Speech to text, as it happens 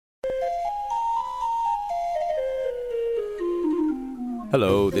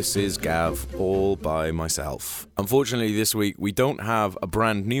Hello, this is Gav, all by myself. Unfortunately, this week we don't have a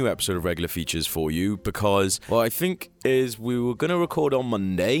brand new episode of Regular Features for you because, I think is we were going to record on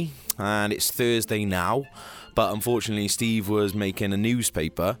Monday, and it's Thursday now, but unfortunately Steve was making a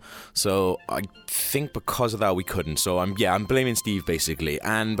newspaper, so I think because of that we couldn't. So I'm blaming Steve basically,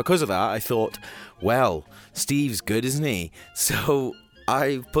 and because of that I thought, well, Steve's good, isn't he? So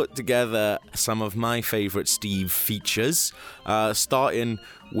I've put together some of my favourite Steve features, starting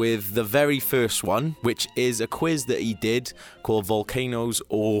with the very first one, which is a quiz that he did called Volcanoes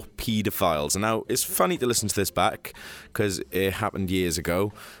or Paedophiles. And now, it's funny to listen to this back, because it happened years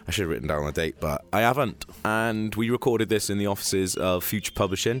ago. I should have written down the date, but I haven't. And we recorded this in the offices of Future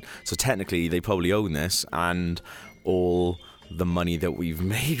Publishing, so technically they probably own this, and all the money that we've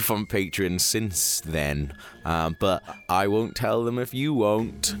made from Patreon since then, but I won't tell them if you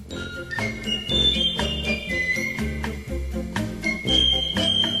won't.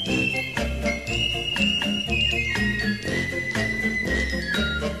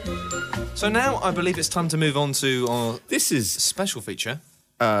 So now I believe it's time to move on to our This is special feature.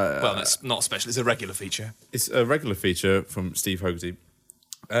 Well, that's not special, it's a regular feature. It's a regular feature from Steve Hogarty.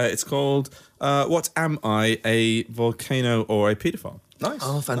 It's called What Am I, a Volcano or a Paedophile? Nice.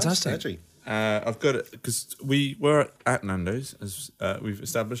 Oh, fantastic. Nice, I've got it because we were at Nando's, as we've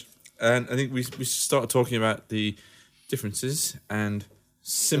established, and I think we started talking about the differences and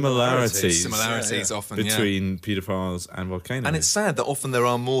similarities often between paedophiles and volcanoes. And it's sad that often there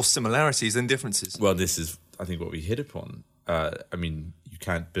are more similarities than differences. Well, this is, I think, what we hit upon. I mean, you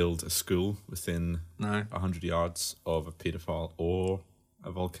can't build a school within 100 yards of a paedophile or a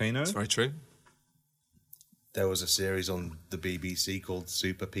volcano. That's very true. There was a series on the BBC called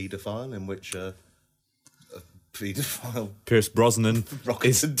Super Paedophile, in which a paedophile Pierce Brosnan is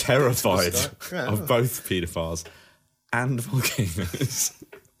rocketed terrified into the sky. of both paedophiles and volcanoes.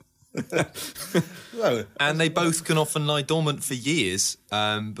 Well, And they both can often lie dormant for years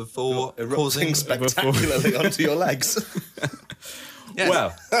before erupting causing... spectacularly onto your legs. Yes.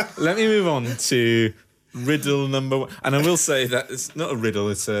 Well, let me move on to riddle number one. And I will say that it's not a riddle,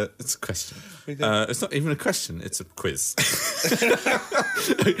 it's a question. It's not even a question, it's a quiz.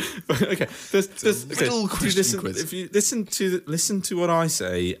 Okay. riddle question quiz. If you listen to what I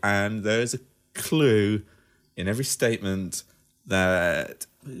say, and there is a clue in every statement that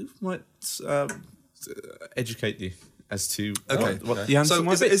might educate you as to what the answer So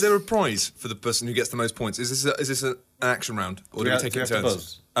might be. is there a prize for the person who gets the most points? Is this an action round? Or do we take it in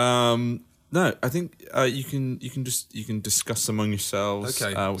turns? No, I think you can discuss among yourselves.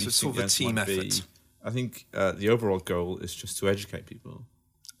 Okay, what so you it's sort think of a the team answer might be. effort. I think the overall goal is just to educate people.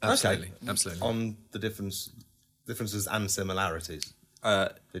 Absolutely. Absolutely. On the differences and similarities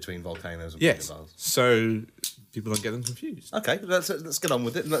between volcanoes and Yes, paedophiles. so people don't get them confused. Okay, let's get on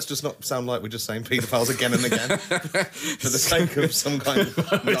with it. Let's just not sound like we're just saying paedophiles again and again for the sake of some kind of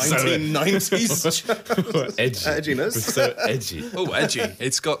 1990s Edgy. edginess. We're so edgy. Oh, edgy.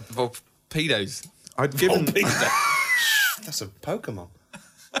 It's got pedos. I'd given. That's a Pokemon.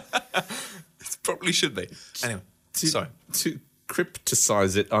 It probably should be. Anyway, sorry. To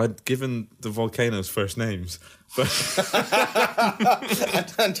crypticize it, I'd given the volcanoes first names. But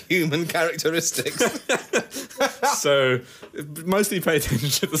and human characteristics. so mostly pay attention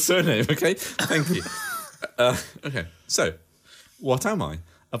to the surname, okay? Thank you. Okay, so what am I?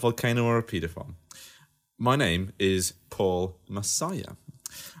 A volcano or a paedophile? My name is Paul Masaya.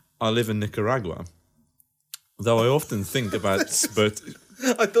 I live in Nicaragua. Though I often think about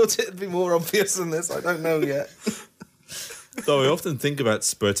I thought it'd be more obvious than this. I don't know yet. Though I often think about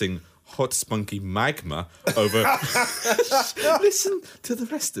spurting hot, spunky magma over... Listen to the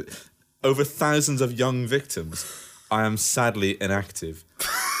rest of it. Over thousands of young victims, I am sadly inactive.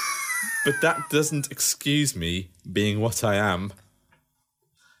 But that doesn't excuse me being what I am.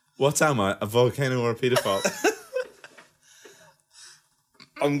 What am I, a volcano or a paedophile?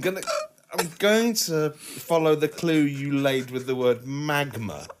 I'm going to follow the clue you laid with the word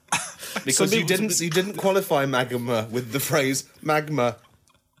magma. Because you didn't qualify magma with the phrase magma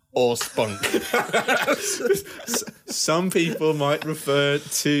or spunk. Some people might refer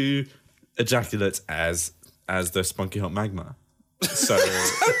to ejaculate as their spunky hot magma. So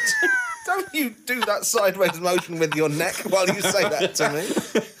Don't you do that sideways motion with your neck while you say that to me.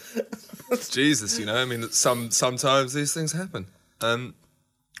 Jesus, I mean, sometimes these things happen.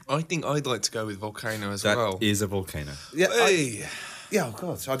 I think I'd like to go with volcano as well. that is a volcano. Yeah, Hey. oh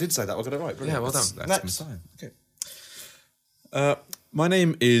God, I did say that. I got it right. Brilliant. Yeah, well done. That's Next. Messiah. Okay. My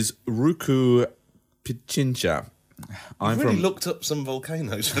name is Ruku Pichincha. I'm You've really from looked up some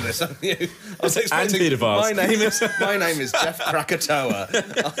volcanoes for this, haven't you? I was expecting. pedophiles. My name is Jeff Krakatoa.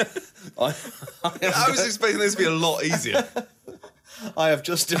 I was expecting this to be a lot easier. I have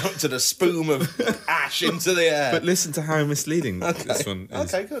just erupted a spume of ash into the air. But listen to how misleading this one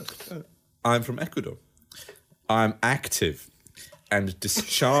is. Okay, good. I'm from Ecuador. I'm active and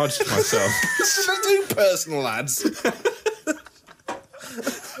discharged myself. Don't do personal ads.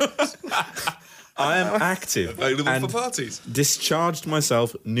 I am active Available and for parties. discharged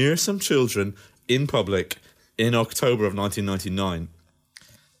myself near some children in public in October of 1999.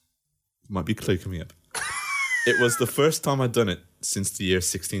 Might be a clue coming up. It was the first time I'd done it since the year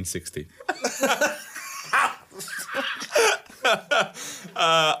 1660.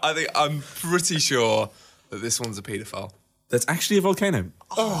 I'm pretty sure that this one's a paedophile. That's actually a volcano.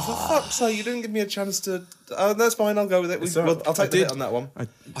 Oh, for fuck's sake, you didn't give me a chance to... Oh, that's fine, I'll go with it. I'll take the hit on that one.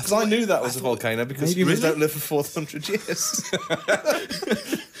 Because I knew that was a volcano, because humans don't live for 400 years.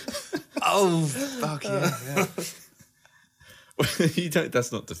 Oh, fuck yeah. You don't.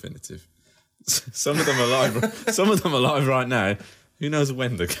 That's not definitive. Some of them are alive. Some of them are alive right now. Who knows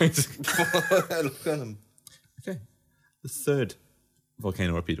when they're going to... Look at them. Okay. The third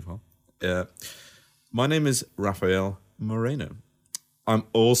volcano or paedophile. My name is Rafael Moreno. I'm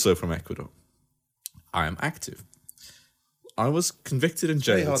also from Ecuador. I am active. I was convicted and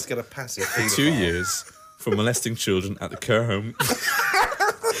Very hard jailed to get a passive for paedophile. 2 years for molesting children at the care home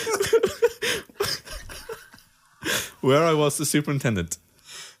where I was the superintendent.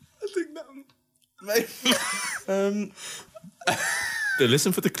 I think that... Maybe- Now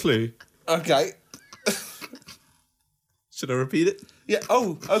listen for the clue. Okay. Should I repeat it? Yeah.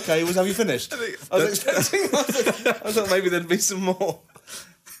 Oh, okay. Have you finished? I was expecting. I thought maybe there'd be some more.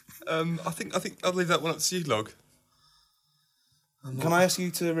 I think I'll leave that one up to you, Log. Can I ask you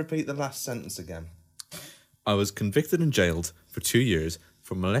to repeat the last sentence again? I was convicted and jailed for 2 years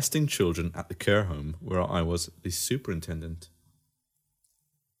for molesting children at the care home where I was the superintendent.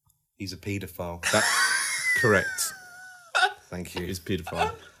 He's a paedophile. That correct Thank you. is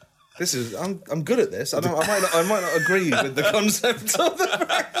paedophile. This is. I'm good at this. I might not agree with the concept of the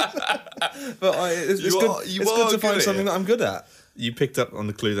but it's You good. are- you It's are good to good find at something it. that I'm good at. You picked up on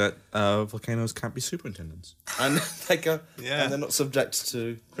the clue that volcanoes can't be superintendents. And they go. Yeah. And they're not subject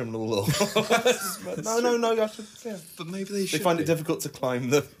to criminal law. no. I should, yeah. But maybe they They should find be. it difficult to climb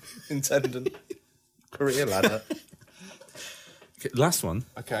the intendant career ladder. Okay, last one.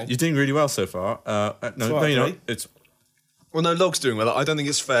 Okay. You're doing really well so far. No, Two no, out of you're not. three. It's Well, no, Log's doing well. I don't think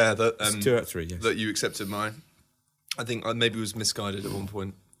it's fair that 2 out of 3, yes. that you accepted mine. I think I maybe was misguided at one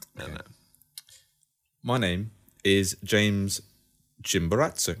point. Okay. No. My name is James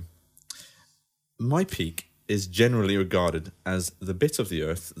Jimbarazzo. My peak is generally regarded as the bit of the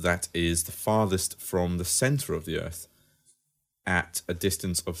Earth that is the farthest from the centre of the Earth at a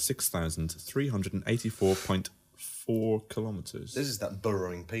distance of 6,384.4 kilometres. This is that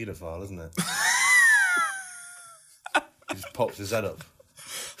burrowing paedophile, isn't it? He just pops his head up.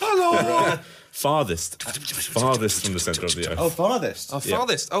 Farthest from the centre of the Earth. Oh, farthest. Oh,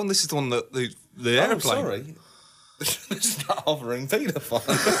 farthest. Oh, and this is the one that the Oh, aeroplane. sorry. This is that hovering paedophile.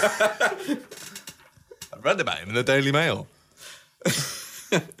 I read about him in the Daily Mail.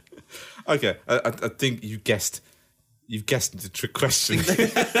 Okay, I think you've guessed the trick question.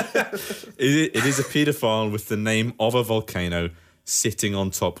 It is a paedophile with the name of a volcano sitting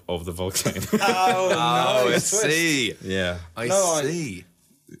on top of the volcano. Oh, no. I see. Yeah. I No, see.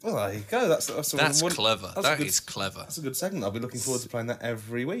 Well, there you go. That's Clever. That's a good, clever. That's a good segment. I'll be looking forward to playing that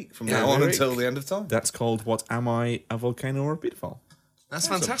every week from Yeah, now on every until week. the end of time. That's called What Am I, a Volcano or a Paedophile? That's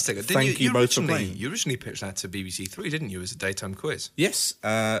fantastic. Didn't Thank you both for originally, playing. you originally pitched that to BBC Three, didn't you, as a daytime quiz? Yes,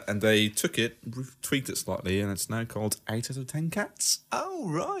 and they took it, tweaked it slightly, and it's now called 8 out of 10 Cats Oh,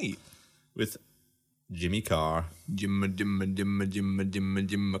 right. with Jimmy Carr. Jimma car.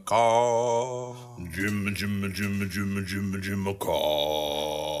 Jim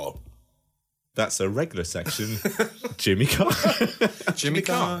Carr. That's a regular section. Jimmy Carr. Jimmy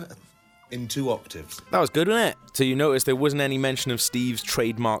Carr. In 2 octaves. That was good, wasn't it? So you noticed there wasn't any mention of Steve's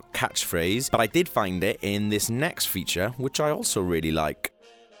trademark catchphrase, but I did find it in this next feature, which I also really like.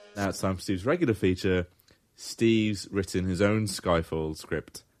 Now it's time for Steve's regular feature. Steve's written his own Skyfall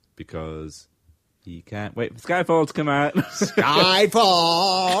script because he can't wait for Skyfall to come out. Skyfall!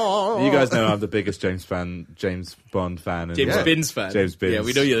 You guys know I'm the biggest James Bond fan. And James Binns fan. James Binns. Yeah,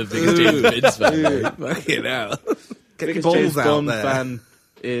 we know you're the biggest James Binns fan. Fucking hell. Biggest balls James out Bond there. fan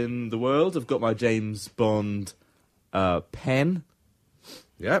in the world. I've got my James Bond pen.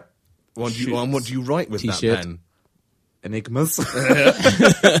 Yep. What do you write with T-shirt. that pen? Enigmas.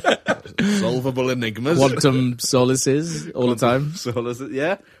 Solvable enigmas. Quantum solaces all the time. Solace,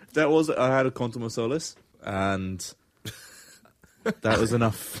 yeah. That was, I had a Quantum of Solace, and that was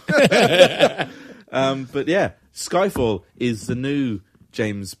enough. But yeah, Skyfall is the new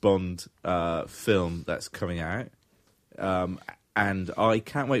James Bond film that's coming out. And I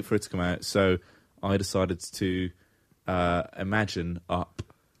can't wait for it to come out, so I decided to imagine up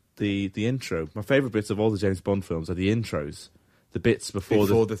the intro. My favourite bits of all the James Bond films are the intros. The bits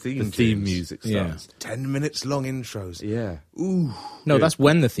before the theme music starts. 10 minutes long intros. Yeah. Ooh. No, that's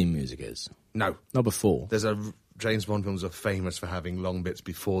when the theme music is, No. not before. There's James Bond films are famous for having long bits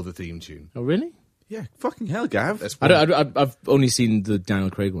before the theme tune. Oh, really? Yeah, fucking hell, Gav. That's I've only seen the Daniel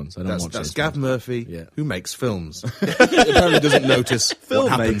Craig ones. I don't watch that's those Gav ones. Murphy, Yeah. who makes films. Apparently doesn't notice what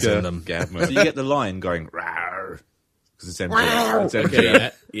happens in them. Gav Murphy. You get the line going, rawr, because it's MJ. It's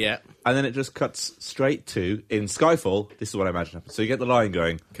MJ. Yeah. And then it just cuts straight to, in Skyfall, this is what I imagine happens. So you get the line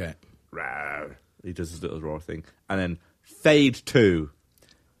going, Okay. rawr. He does his little roar thing. And then fade to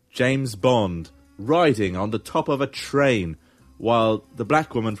James Bond riding on the top of a train while the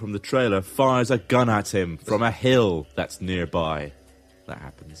black woman from the trailer fires a gun at him from a hill that's nearby. That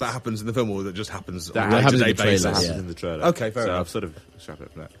happens. That happens in the film, or that just happens on That a happens in day-to-day the trailer, basis? That happens yeah. in the trailer. Okay, fair so enough. I've sort of shut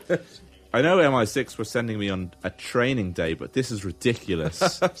up for that. I know MI6 were sending me on a training day, but this is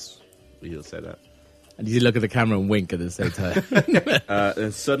ridiculous. You'll say that. And you look at the camera and wink at the same time.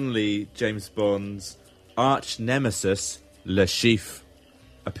 And suddenly, James Bond's arch nemesis, Le Chiffre,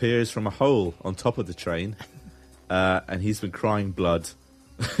 appears from a hole on top of the train, and he's been crying blood.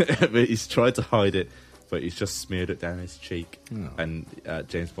 But he's tried to hide it, but he's just smeared it down his cheek. And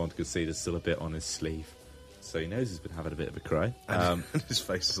James Bond could see there's still a bit on his sleeve. So he knows he's been having a bit of a cry. And his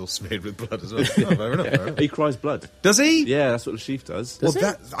face is all smeared with blood as well. Fair enough. He cries blood. Does he? Yeah, that's what Le Chiffre does.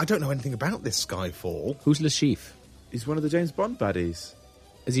 Well, I don't know anything about this Skyfall. Who's Le Chiffre? He's one of the James Bond baddies.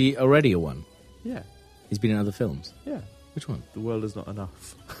 Is he already a one? Yeah, He's been in other films. yeah. Which one? The world is not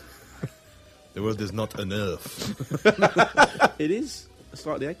enough. The world is not enough. It is a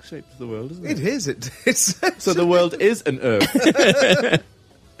slightly egg-shaped, the world, isn't it? It is. It's So the world is an Earth.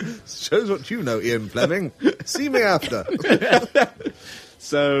 shows what you know, Ian Fleming. See me after.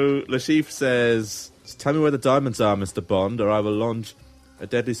 So Le Chiffre says, "Tell me where the diamonds are, Mr. Bond, or I will launch a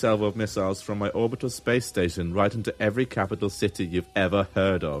deadly salvo of missiles from my orbital space station right into every capital city you've ever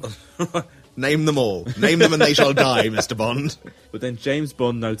heard of." Name them all. Name them and they shall die, Mr. Bond. But then James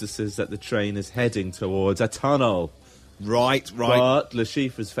Bond notices that the train is heading towards a tunnel. Right. But Le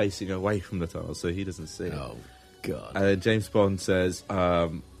Chiffre is facing away from the tunnel, so he doesn't see it. Oh, God. And then James Bond says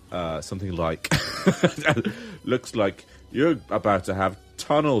something like, "Looks like you're about to have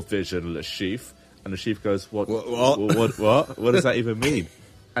tunnel vision, Le Chiffre." And Le Chiffre goes, "What? What does that even mean?"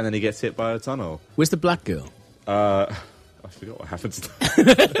 And then he gets hit by a tunnel. Where's the black girl? I forgot what happens.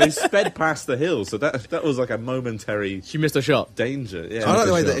 They sped past the hill, so that was like a momentary She missed a shot. danger. Yeah, I like the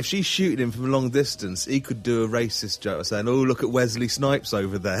for way sure. that if she's shooting him from a long distance, he could do a racist joke saying, "Oh, look at Wesley Snipes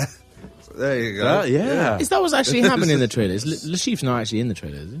over there." There you go. yeah. Is that what's actually happening in the trailer? Is Le Chiffre's not actually in the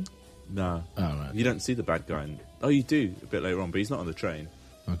trailer, is he? No. Oh, right. You don't see the bad guy. Oh, you do a bit later on, but he's not on the train.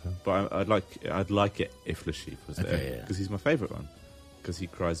 Okay. But I'd like it if Le Chiffre was there, Okay, yeah. because he's my favourite one. Because he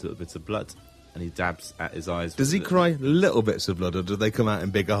cries little bits of blood, and he dabs at his eyes. Does he with cry little bits of blood, or do they come out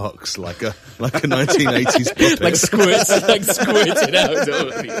in big arcs like a 1980s puppet? Like squirted out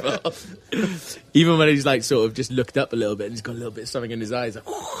all people. Even when he's like sort of just looked up a little bit and he's got a little bit of something in his eyes. Like,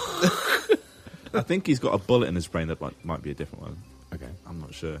 I think he's got a bullet in his brain that might be a different one. okay. I'm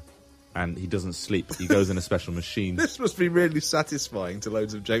not sure. And he doesn't sleep. He goes in a special machine. This must be really satisfying to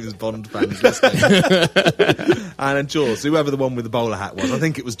loads of James Bond fans listening. And Jaws, whoever the one with the bowler hat was. I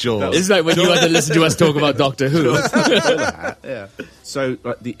think it was Jaws. It's like when you had to listen to us talk about Doctor Who. Yeah. So,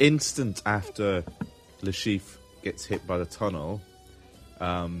 like, the instant after Le Chiffre gets hit by the tunnel,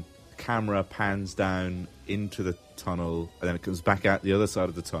 camera pans down into the tunnel, and then it comes back out the other side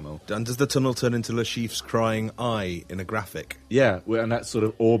of the tunnel. And does the tunnel turn into Le Chiffre's crying eye in a graphic? Yeah, and that sort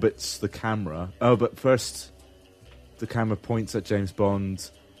of orbits the camera. Oh, but first, the camera points at James Bond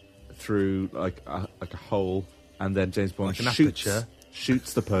through like a hole, and then James Bond Like an aperture.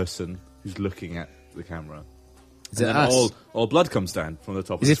 shoots the person who's looking at the camera. Is And it then us? all blood comes down from the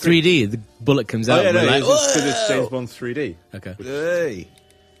top. Is of it the screen. 3D? The bullet comes out. Oh yeah, and no, we're like, it's because it's "Whoa!" James Bond 3D. Okay. Hey.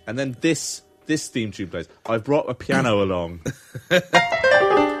 And then this theme tune plays. I've brought a piano along, and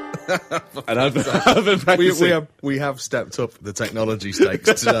I've been practicing. We have stepped up the technology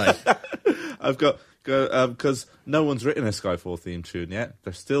stakes today. I've got because no one's written a Skyfall theme tune yet.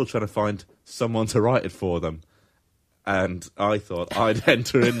 They're still trying to find someone to write it for them. And I thought I'd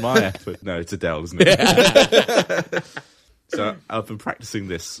enter in my effort. No, it's Adele, isn't it? So I've been practicing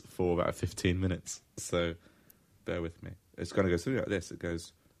this for about 15 minutes. So bear with me. It's going to go something like this. It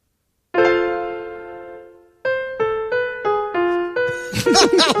goes.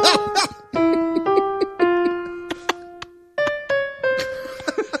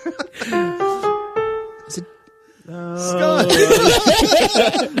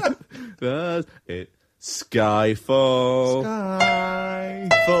 It's Skyfall. Skyfall.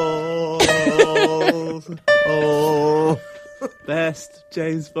 Oh, best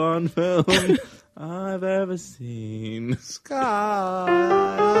James Bond film I've ever seen. Skyfall.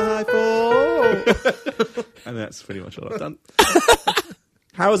 And that's pretty much all I've done.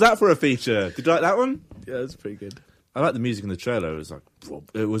 How was that for a feature? Did you like that one? Yeah, that's pretty good. I like the music in the trailer. It was like,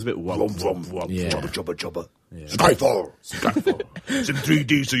 it was a bit womp, womp, womp, Yeah. Jubba, jubba. Yeah. Skyfall. Skyfall. It's in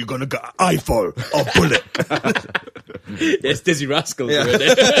 3D, so you're gonna get eyefall or bullet. Yes, Dizzy Rascal.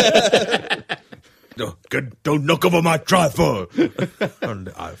 Yeah. No, don't knock over my trifle. On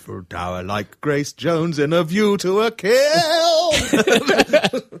the Eiffel Tower, like Grace Jones in A View to a Kill.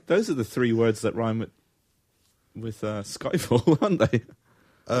 Those are the three words that rhyme with Skyfall, aren't they?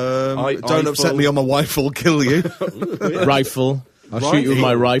 Don't upset me, or my wife will kill you. Rifle. I'll shoot you with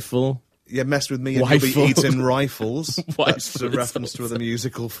my rifle. Yeah, mess with me and Rifle. you'll be eating rifles. That's a Rifle. reference to other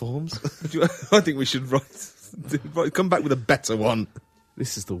musical forms. I think we should come back with a better one.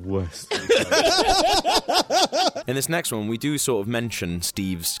 This is the worst. In this next one, we do sort of mention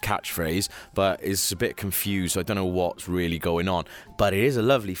Steve's catchphrase, but it's a bit confused. So I don't know what's really going on. But it is a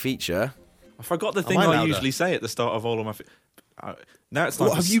lovely feature. I forgot the thing I I louder? usually say at the start of all of my... now it's time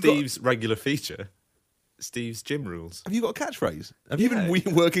What, for have you got- Steve's regular feature. Steve's gym rules. Have you got a catchphrase? Have you been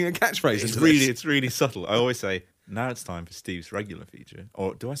working a catchphrase into this? It's really subtle. I always say, now it's time for Steve's regular feature.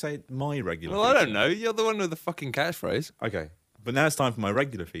 Or do I say my regular Well, I feature? don't know. You're the one with the fucking catchphrase. Okay. But now it's time for my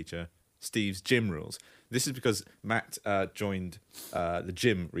regular feature, Steve's gym rules. This is because Matt joined the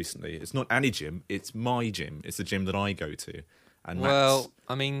gym recently. It's not any gym, it's my gym. It's the gym that I go to. And Well,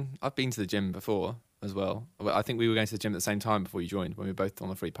 I mean, I've been to the gym before as well. I think we were going to the gym at the same time before you joined, when we were both on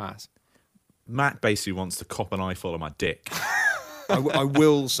the free pass. Matt basically wants to cop an eyeful of my dick. I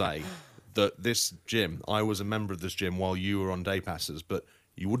will say that this gym, I was a member of this gym while you were on day passes, but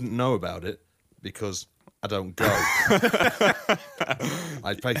you wouldn't know about it because I don't go.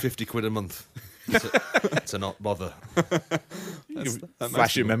 I'd pay 50 quid a month to not bother.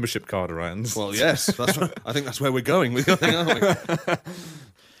 Flash your membership card around. Well, yes, I think that's where we're going with the thing, aren't we?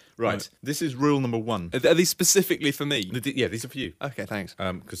 Right. This is rule number 1. Are these specifically for me? Yeah, these are for you. Okay, thanks.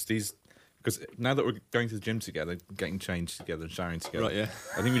 Because now that we're going to the gym together, getting changed together and showering together, Right, yeah.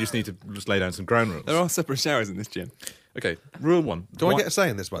 I think we just need to lay down some ground rules. There are separate showers in this gym. Okay, rule 1. Do I get a say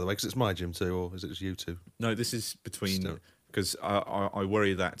in this, by the way, because it's my gym too, or is it just you two? No, this is between... Still. Because I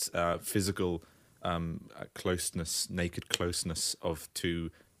worry that physical closeness, naked closeness of two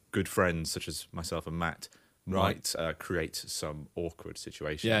good friends, such as myself and Matt, might create some awkward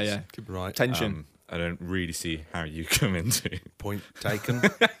situations. Yeah. Right. Tension. I don't really see how you come into... Point taken.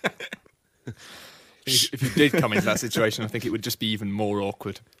 If you did come into that situation, I think it would just be even more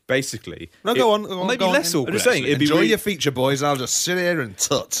awkward. Basically... No, go on. maybe go on. less awkward, I'm just saying, it'd be Enjoy really- your feature, boys. I'll just sit here and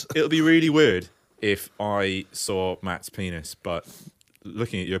tut. It'll be really weird if I saw Matt's penis, but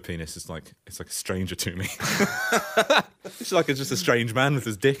looking at your penis is like it's like a stranger to me. It's like just a strange man with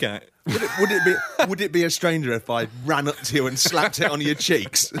his dick out. Would it be a stranger if I ran up to you and slapped it on your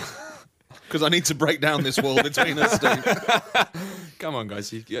cheeks? Because I need to break down this wall between us, Steve. Come on,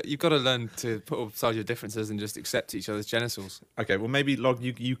 guys. You've got to learn to put aside your differences and just accept each other's genitals. Okay, well maybe Log,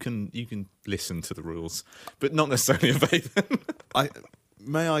 you can listen to the rules, but not necessarily obey them.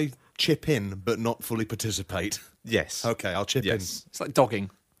 May I chip in but not fully participate? Yes. Okay, I'll chip Yes. It's like dogging.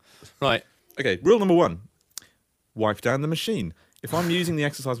 Right. Okay, rule number 1. Wipe down the machine. If I'm using the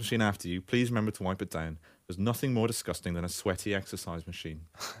exercise machine after you, please remember to wipe it down. There's nothing more disgusting than a sweaty exercise machine.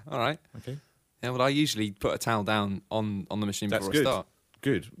 All right. Okay? Yeah, well, I usually put a towel down on the machine That's before good. I start.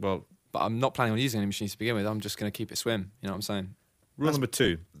 Good. Well, But I'm not planning on using any machines to begin with. I'm just going to keep it swim. You know what I'm saying? rule number 2.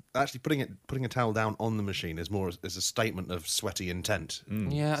 in. Actually, putting a towel down on the machine is a statement of sweaty intent.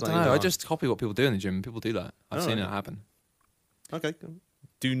 Yeah, I It's don't like, know. you know, I just copy what people do in the gym. People do that. I've seen it happen. Okay.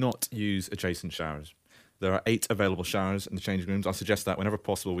 Do not use adjacent showers. There are 8 available showers in the changing rooms. I suggest that whenever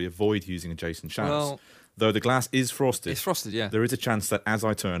possible, we avoid using adjacent showers. Well, Though the glass is frosted, it's frosted, yeah. there is a chance that as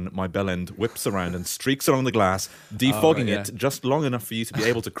I turn, my bell end whips around and streaks along the glass, defogging right, it just long enough for you to be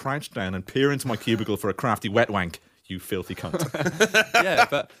able to crouch down and peer into my cubicle for a crafty wet wank. you filthy cunt. Yeah,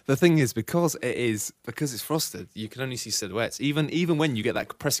 but the thing is, because it's frosted, you can only see silhouettes. Even when you get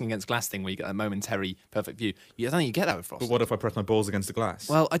that pressing against glass thing, where you get that momentary perfect view, you don't get that with But frosted. what if I press my balls against the glass?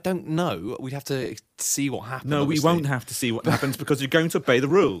 Well, I don't know. We'd have to see what happens. no, we obviously. won't have to see what happens because you're going to obey the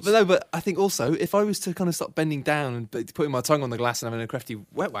rules. But I think also, if I was to kind of start bending down and putting my tongue on the glass and having a crafty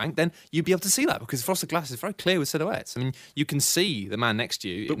wet wank, then you'd be able to see that because frosted glass is very clear with silhouettes. I mean, you can see the man next to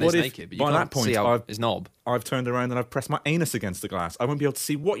you But in what his if naked, but you by can't that point see I've- his knob. I've turned around and I've pressed my anus against the glass. I won't be able to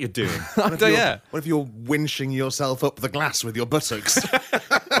see what you're doing. Yeah. What if you're winching yourself up the glass with your buttocks?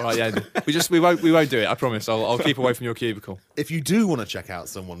 All right, yeah. We won't do it. I promise. I'll keep away from your cubicle. If you do want to check out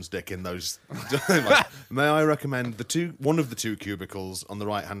someone's dick in those, may I recommend one of the two cubicles on the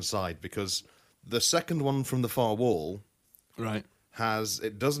right-hand side, because the second one from the far wall Right.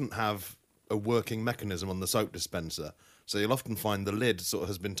 doesn't have a working mechanism on the soap dispenser. So you'll often find the lid sort of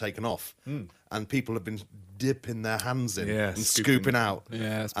has been taken off, and people have been dipping their hands in Yeah, and scooping. scooping out.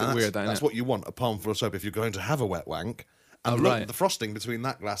 Yeah, it's a And bit weird, that, That's isn't it? what you want, a palm full of soap, if you're going to have a wet wank. And Oh, look, right. the frosting between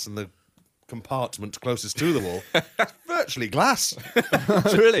that glass and the compartment closest to the wall, it's virtually glass.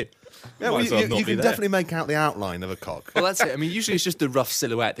 Really? Yeah, Might well, as well you not be can there. definitely make out the outline of a cock. Well, that's it. I mean, usually it's just the rough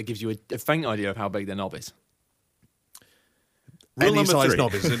silhouette that gives you a faint idea of how big their knob is. Rule Any number size 3.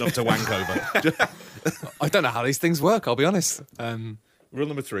 knob is enough to wank over. I don't know how these things work, I'll be honest. Rule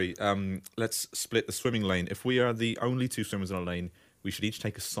number 3, let's split the swimming lane. If we are the only two swimmers in a lane, we should each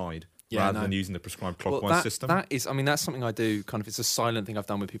take a side Yeah, rather no. than using the prescribed Well, clockwise system. that's something I do kind of, it's a silent thing I've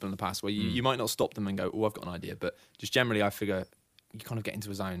done with people in the past where you might not stop them and go, oh, I've got an idea, but just generally I figure you kind of get into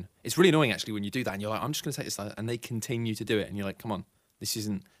a zone. It's really annoying actually when you do that and you're like, I'm just going to take this side, and they continue to do it and you're like, come on, this is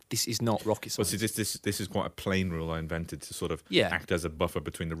not rocket Well, science. see, this is quite a plain rule I invented to sort of Yeah. act as a buffer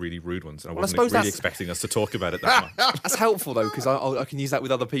between the really rude ones. And I Well, I wasn't suppose really that's- expecting us to talk about it that much. That's helpful though because I can use that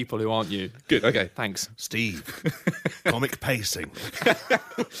with other people who aren't you. Good, okay. Thanks. Steve, comic pacing.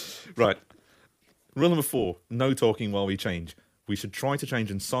 Right. Rule number 4, no talking while we change. We should try to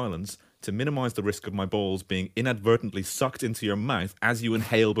change in silence to minimise the risk of my balls being inadvertently sucked into your mouth as you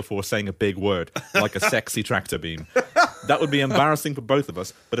inhale before saying a big word, like a sexy tractor beam. That would be embarrassing for both of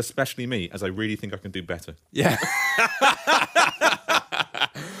us, but especially me, as I really think I can do better. Yeah.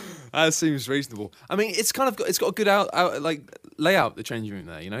 That seems reasonable. I mean, it's got a good layout, the changing room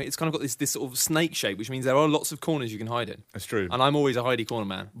there, you know? It's kind of got this sort of snake shape, which means there are lots of corners you can hide in. That's true. And I'm always a hidey corner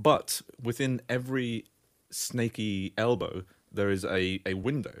man. But within every snaky elbow, there is a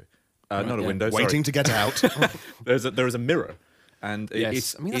window. Not a yeah. window, Waiting to get out. there is a mirror. And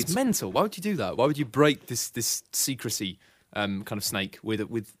Yes. I mean, that's mental. Why would you do that? Why would you break this secrecy kind of snake with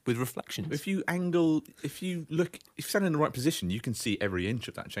reflections? If you stand in the right position, you can see every inch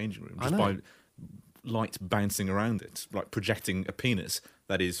of that changing room I just know. by light bouncing around it, like projecting a penis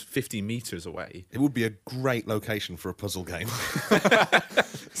that is 50 meters away. It would be a great location for a puzzle game.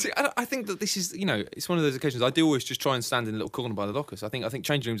 See, I think that this is, it's one of those occasions. I do always just try and stand in a little corner by the lockers. I think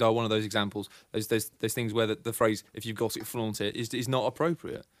changing rooms are one of those examples. There's things where the phrase "if you've got it, flaunt it" is not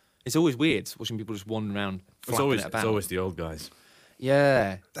appropriate. It's always weird watching people just wander around. It's always the old guys.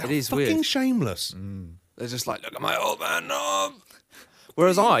 Yeah, it is Fucking weird. shameless. They're just like, look at my old man knob.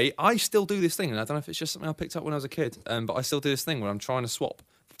 Whereas I still do this thing, and I don't know if it's just something I picked up when I was a kid, but I still do this thing where I'm trying to swap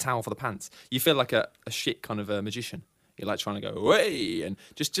the towel for the pants. You feel like a shit kind of a magician. You're like trying to go away and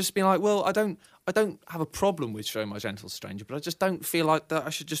just being like, well, I don't have a problem with showing my genitals to stranger, but I just don't feel like that I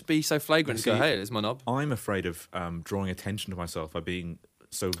should just be so flagrant and go, hey, there's my knob. I'm afraid of drawing attention to myself by being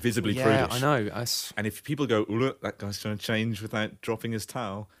so visibly Yeah, prudish. I know. And if people go, "Oh, look, that guy's trying to change without dropping his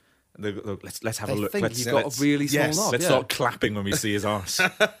towel," they go, "Look, let's have a look. think Let's, you've got a really small yes, knob. let's yeah. start clapping when we see his arse."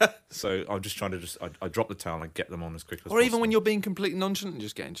 So I'm just trying to I drop the towel and I get them on as quick as Or possible. even when you're being completely nonchalant and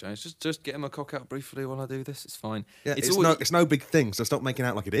just getting changed, just get my cock out briefly while I do this. It's fine. Yeah, it's always, no big thing, so stop making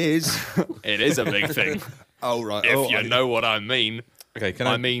out like it is. it is a big thing. Oh, right. If you know what I mean. Okay, can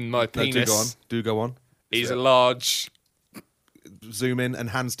I mean, my No, penis do go on. is a large. Zoom in,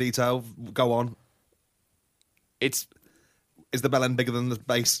 enhance detail. Go on. It's Is the bell end bigger than the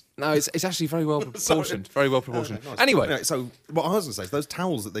base? no, it's actually very well proportioned. Very well proportioned. Anyway, So what I was going to say is those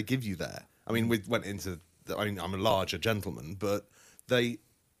towels that they give you there. I mean, we went into. I'm a larger gentleman, but the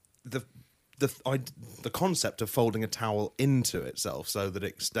concept of folding a towel into itself so that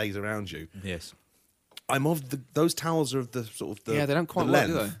it stays around you. yes, I'm of those towels are of the sort of the yeah, they don't quite the work,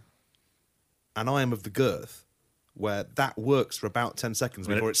 do length, they? and I am of the girth. where that works for about 10 seconds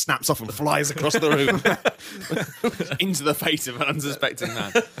before it snaps off and flies across the room. Into the face of an unsuspecting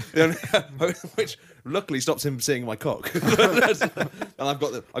man. Which luckily stops him seeing my cock. And I've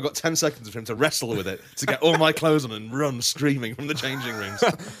got 10 seconds for him to wrestle with it, to get all my clothes on and run screaming from the changing rooms.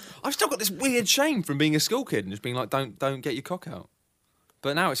 I've still got this weird shame from being a school kid and just being like, don't get your cock out.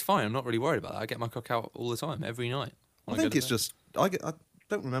 But now it's fine. I'm not really worried about that. I get my cock out all the time, every night. I think it's just I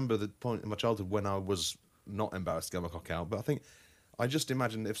don't remember the point in my childhood when I was not embarrassed to get my cock out, but I think I just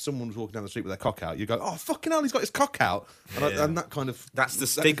imagine if someone was walking down the street with their cock out, you go, "Oh fucking hell, he's got his cock out," and that kind of That's the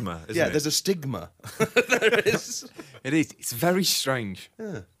stigma, isn't it? There's a stigma. There is. It is. It's very strange. Yeah.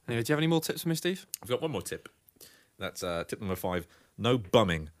 Anyway, do you have any more tips for me, Steve? I've got one more tip. That's tip number 5. No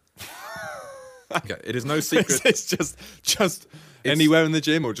bumming. Okay, it is no secret. It's just anywhere in the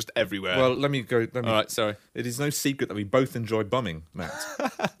gym or just everywhere? Well, let me go. all right, sorry. It is no secret that we both enjoy bumming, Matt.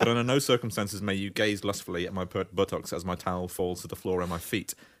 But under no circumstances may you gaze lustfully at my buttocks as my towel falls to the floor at my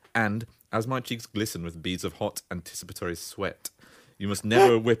feet. And as my cheeks glisten with beads of hot, anticipatory sweat, you must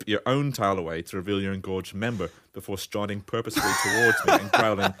never whip your own towel away to reveal your engorged member before striding purposefully towards me and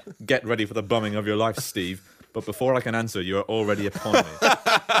growling, "Get ready for the bumming of your life, Steve." But before I can answer, you are already upon me.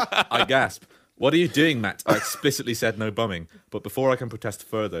 I gasp. "What are you doing, Matt?" I explicitly said no bumming, but before I can protest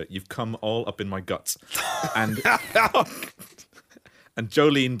further, you've come all up in my guts. And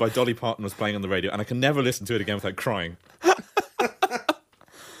Jolene by Dolly Parton was playing on the radio, and I can never listen to it again without crying.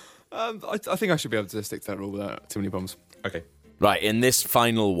 I think I should be able to stick to that rule without too many bombs. Okay. Right, in this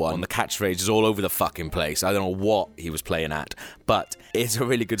final one, the catchphrase is all over the fucking place. I don't know what he was playing at, but it's a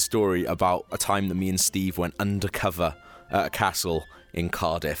really good story about a time that me and Steve went undercover at a castle in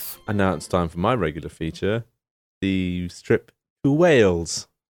Cardiff. And now it's time for my regular feature, the trip to Wales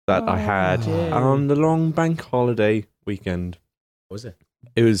that I had on the long bank holiday weekend. What was it?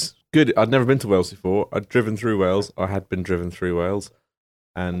 It was good. I'd never been to Wales before. I'd driven through Wales. I had been driven through Wales,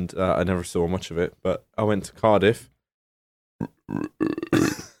 and I never saw much of it. But I went to Cardiff.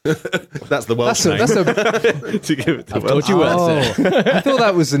 That's the Welsh name. That's a, to give it to I've Welsh. taught you well, sir. I thought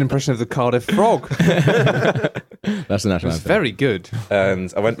that was an impression of the Cardiff Frog. That's the It national was anthem. very good.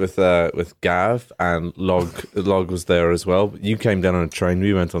 And I went with Gav, and Log was there as well. You came down on a train.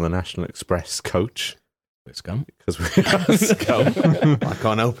 We went on the National Express coach. Scum. Because we are scum. I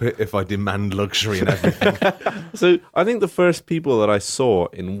can't help it if I demand luxury and everything. So I think the first people that I saw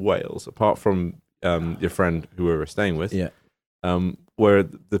in Wales, apart from your friend who we were staying with, Yeah. were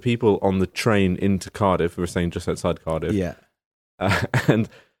the people on the train into Cardiff. We were staying just outside Cardiff. Yeah. And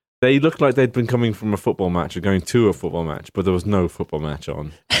they looked like they'd been coming from a football match or going to a football match, but there was no football match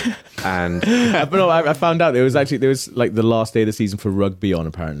on. And But no, I found out there was like the last day of the season for rugby on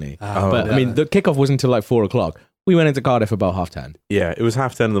apparently. But I mean, the kickoff wasn't until like 4:00. We went into Cardiff about 10:30. yeah, it was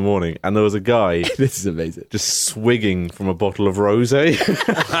 10:30 in the morning, and there was a guy This is amazing. just swigging from a bottle of rosé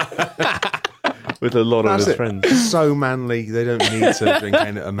with a lot of his friends. So manly, they don't need to drink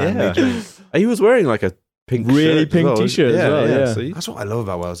a manly drink. He was wearing like a pink Really shirt as pink well. t-shirt as well, yeah. See? That's what I love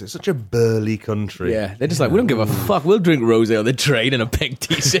about Wales. It's such a burly country. Yeah, they're just like, we don't give a fuck. We'll drink rosé on the train in a pink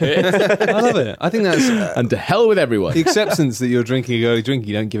t-shirt. I love it. I think that's And to hell with everyone. the acceptance that you're drinking a early drink.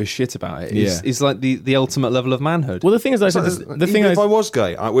 You don't give a shit about it. Is like the ultimate level of manhood. Well, the thing is, I said the thing Even if I was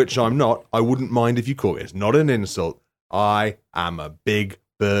gay, which I'm not, I wouldn't mind if you call it. It's not an insult. I am a big,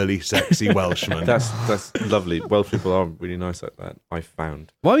 burly, sexy Welshman. That's lovely. Welsh people are really nice like that, I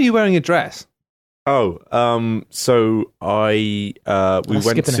found. Why were you wearing a dress? Oh, so we went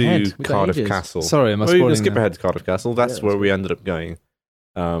skipping to ahead. We got Cardiff ages. Castle. Sorry, am I We're going to spoiling skip that? ahead to Cardiff Castle. That's where we ended up going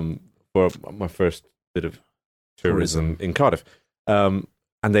for my first bit of tourism in Cardiff. And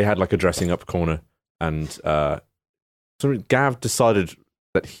they had like a dressing up corner, and so Gav decided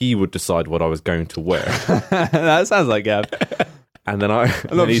that he would decide what I was going to wear. That sounds like Gav. And then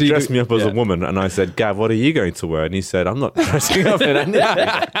he obviously dressed you- me up as yeah. a woman, and I said, "Gav, what are you going to wear?" And he said, "I'm not dressing up in anything."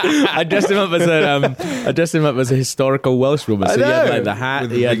 I dressed him up as a historical Welshwoman. So he had like the hat,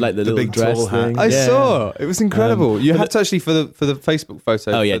 With he the had big- like the the little big dress tall hat. thing. I Yeah. saw. It was incredible. You but had to actually for the Facebook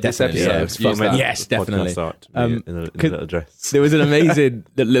photo. Oh, yeah, for this definitely. episode, Yeah, it was use fun. that. Yes, definitely. Podcast art, Um, in a could- little dress. There was an amazing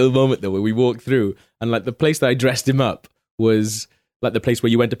little moment though where we walked through, and like the place that I dressed him up was like the place where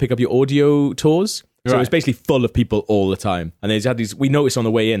you went to pick up your audio tours. So it was basically full of people all the time. And they had these, we noticed on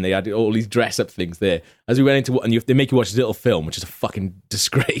the way in, they had all these dress up things there. As we went into, and they make you watch this little film, which is a fucking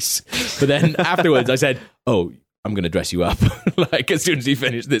disgrace. But then afterwards I said, oh, I'm going to dress you up. Like as soon as you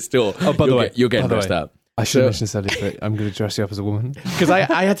finish this tour. Oh, by the way, you're getting by the dressed way, up. I should mention this earlier, but I'm going to dress you up as a woman. Because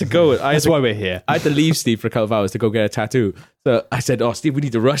I had to go. That's why we're here. I had to leave Steve for a couple of hours to go get a tattoo. So I said, oh, Steve, we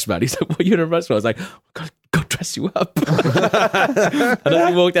need to rush, man. He's like, what are you in a rush for? I was like, God, dress you up. And as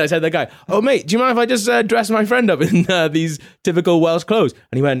we walked in, I said to the guy, oh, mate, do you mind if I just dress my friend up in these typical Welsh clothes?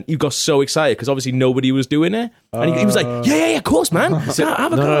 And he went, you got so excited because obviously nobody was doing it. And he was like, yeah, of course, man.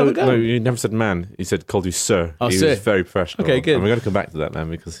 Have a go. No, you never said man. He called you sir. He sir. was very professional. Okay, good. And we're going to come back to that, man,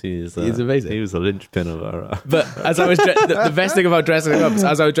 because he's amazing. He was a linchpin of our... But as I was the best thing about dressing up is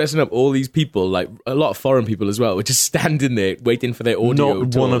as I was dressing up, all these people, like a lot of foreign people as well, were just standing there waiting for their audio.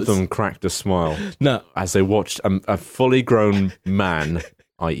 Not one of them cracked a smile. No. As they watched a fully grown man,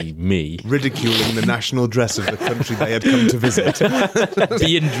 i.e. me, ridiculing the national dress of the country they had come to visit.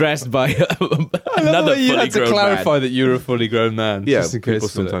 Being dressed by another fully you had to grown clarify man. that you're a fully grown man. Yeah, just in case people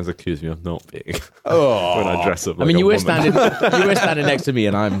for that. sometimes accuse me of not being when I dress up like I mean, a you were woman. standing next to me,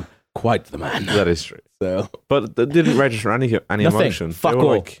 and I'm quite the man. That is true. So, But that didn't register any nothing. emotion. Fuck They were all.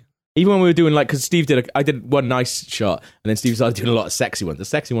 like, Even when we were doing because Steve I did one nice shot, and then Steve started doing a lot of sexy ones. The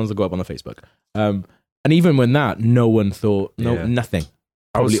sexy ones will go up on the Facebook. And even when that, no one thought, nothing.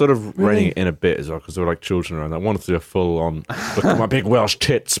 I was sort of reining it in a bit as well because there were like children around. I wanted to do a full on look at my big Welsh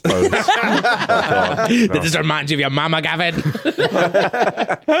tits pose. This reminds you of your mama, Gavin.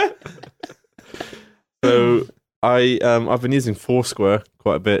 So I've been using Foursquare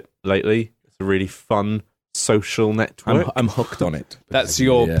quite a bit lately. It's a really fun social network. I'm hooked on it. That's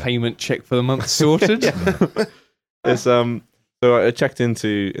your payment check for the month sorted. It's so I checked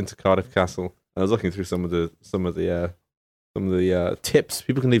into Cardiff Castle. I was looking through some of the tips.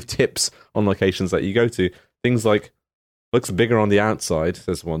 People can leave tips on locations that you go to. Things like looks bigger on the outside.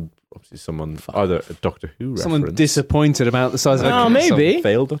 There's someone either a Doctor Who Someone reference. disappointed about the size of a castle. maybe.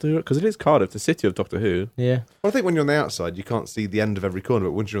 Failed Doctor Who because it is Cardiff, the city of Doctor Who. Yeah. Well, I think when you're on the outside, you can't see the end of every corner,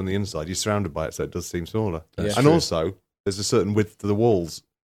 but once you're on the inside, you're surrounded by it, so it does seem smaller. That's and true. also, there's a certain width to the walls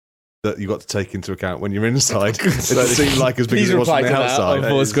that you've got to take into account when you're inside. It doesn't seem like as big as it was on the outside.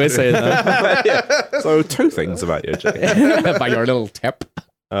 Foursquare saying that. So two things about you, Jake. By your little tip.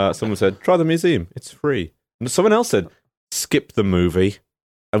 Someone said, try the museum. It's free. And someone else said, skip the movie.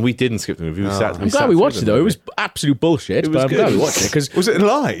 And we didn't skip the movie. I'm glad we watched it though. It was absolute bullshit, but I'm glad we watched it because Was it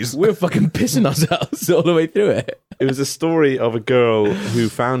lies? we were fucking pissing ourselves all the way through it. It was a story of a girl who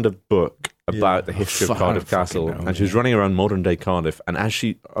found a book about the history Fuck, of I Cardiff don't Castle, fucking know, and she was running around modern day Cardiff. And as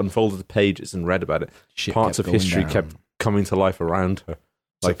she unfolded the pages and read about it, Shit parts kept of going history down. kept coming to life around her.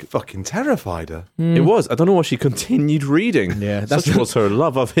 Like, fucking terrified her. It was. I don't know why she continued reading. Yeah, Such was her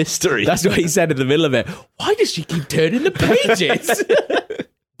love of history. That's what he said in the middle of it. Why does she keep turning the pages?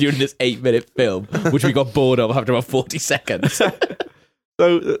 During this 8-minute film, which we got bored of after about 40 seconds.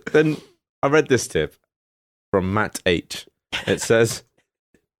 So then I read this tip from Matt H. It says,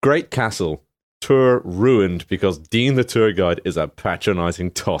 Great Castle. Tour ruined because Dean the tour guide is a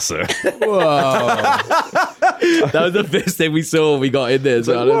patronising tosser. Whoa. That was the first thing we saw when we got in there as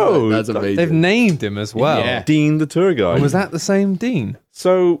well. whoa. That's amazing. They've named him as well. Yeah. Dean the tour guide. And was that the same Dean?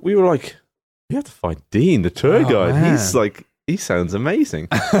 So we were like, we have to find Dean the tour Oh, guide. man. He's like, he sounds amazing.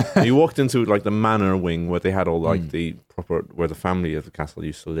 And he walked into like the manor wing where they had all like the proper, where the family of the castle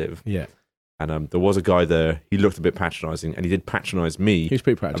used to live. Yeah. And there was a guy there. He looked a bit patronising, and he did patronise me He was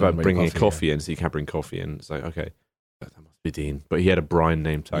pretty proud about bringing a coffee in. So you can't bring coffee in. It's like, okay, that must be Dean. But he had a Brian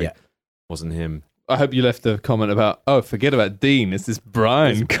name tag. Yeah. Wasn't him. I hope you left a comment about, forget about Dean. It's this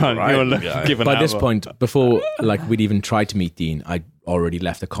Brian cunt Brian you're guy. giving By out this on. point, before we'd even tried to meet Dean, I already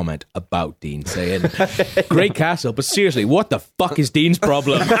left a comment about Dean saying, "Great castle, but seriously, what the fuck is Dean's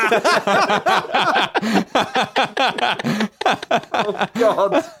problem?"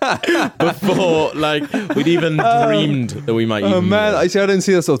 Before we'd even dreamed that we might. Oh even man, I don't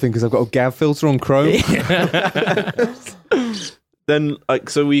see that sort of thing because I've got a Gav filter on Chrome. Then,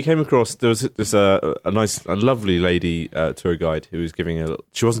 so we came across, there was this a lovely lady tour guide who was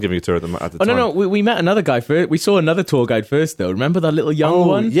she wasn't giving a tour at the time. Oh no, we met another guy first. We saw another tour guide first, though. Remember that little young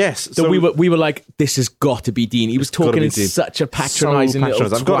one? Yes. So we were like, this has got to be Dean. He was talking in such a patronising little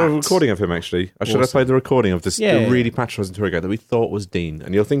I've got a twat. recording of him actually. Should I play the recording of this Yeah. really patronising tour guide that we thought was Dean?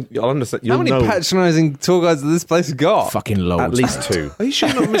 And you'll understand. You'll How many know patronising tour guides has this place got? Fucking loads. at least two. Are you sure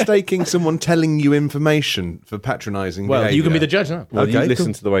you're not mistaking someone telling you information for patronising Well, behaviour? you can be the judge now. Well, you Okay,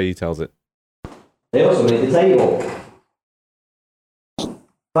 listen to the way he tells it. They also made the table.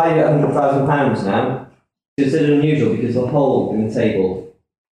 Valued at £100,000 now. Considered unusual because the hole in the table,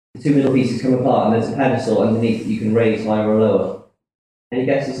 the two middle pieces come apart and there's a pedestal underneath that you can raise higher or lower. Any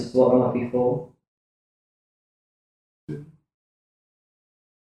guesses as to what that might be for?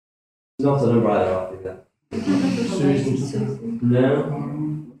 Not an umbrella, I think that. No.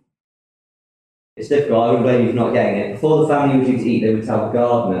 It's difficult, I wouldn't blame you for not getting it. Before the family was due to eat, they would tell the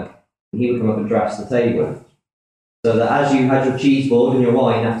gardener, and he would come up and dress the table. So that as you had your cheese board and your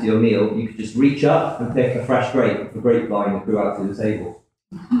wine after your meal, you could just reach up and pick a fresh grape of the grapevine that grew out to the table.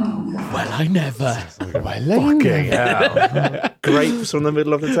 Well, I never. Fucking hell. Grapes from the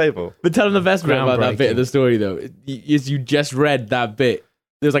middle of the table. But tell them the best bit about that bit of the story, though. Is you just read that bit.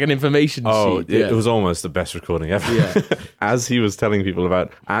 There's like an information sheet. It was almost the best recording ever. Yeah. As he was telling people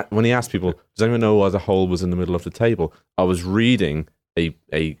about, when he asked people, does anyone know why the hole was in the middle of the table? I was reading a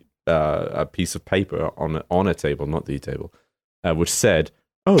piece of paper on a table, not the table, which said,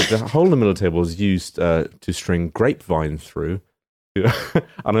 "Oh, the hole in the middle of the table was used to string grapevine through."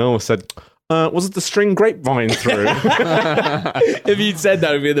 And I almost said, was it the string grapevine through? If you'd said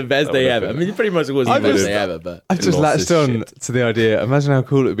that, it would be the best day ever. I mean, it pretty much was the best day ever. But I've just latched on to the idea. Imagine how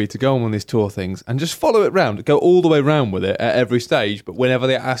cool it would be to go on one of these tour things and just follow it round, go all the way round with it at every stage. But whenever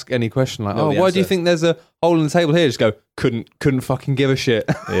they ask any question like, why do you think there's a hole in the table here? Just go, couldn't fucking give a shit.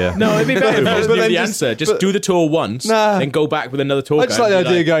 Yeah. no, it'd be better if you just knew the answer. Just do the tour once, then go back with another tour. I just like the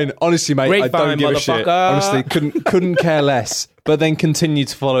idea of going, honestly, mate, I don't give a shit. Honestly, couldn't care less. But then continue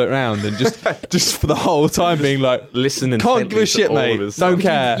to follow it around and just for the whole time being like, listen and can't give a shit, mate. Don't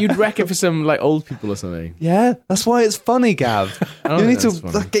care. You'd wreck it for some like old people or something. Yeah, that's why it's funny, Gav. You need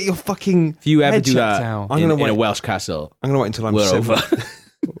to get your fucking. If you ever head do that out. in a Welsh castle, I'm going to wait until I'm we're 70. over.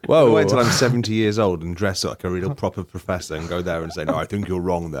 I'm gonna wait until I'm 70 years old and dress like a real proper professor and go there and say, no, I think you're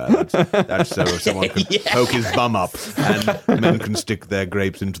wrong there. That's so someone can poke his bum up and men can stick their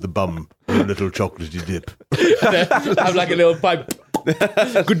grapes into the bum with a little chocolatey dip. Have like a little pipe.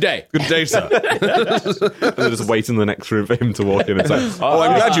 Good day. Good day, sir. And they just wait in the next room for him to walk in and say, Oh,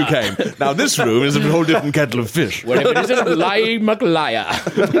 I'm glad you came. Now this room is a whole different kettle of fish. Well, if it isn't Lie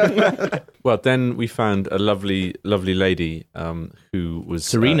McLiar. Well, then we found a lovely, lovely lady who was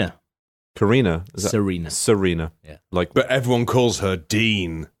Serena. Karina. Is that- Serena. Serena. Yeah. Like, But everyone calls her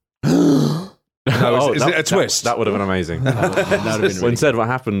Dean. No, is it a twist? That would have been amazing. That would have been Well, really instead, what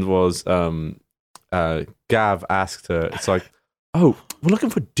happened was Gav asked her, it's like, oh, we're looking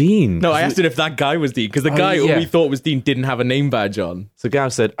for Dean. No, I asked her if that guy was Dean, because the guy who we thought was Dean didn't have a name badge on. So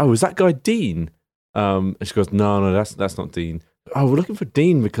Gav said, oh, is that guy Dean? And she goes, no, that's not Dean. Oh, we're looking for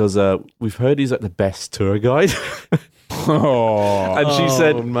Dean because we've heard he's like the best tour guide. And she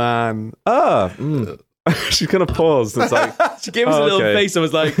said, man. She kind of paused. It's like, She gave us a little face and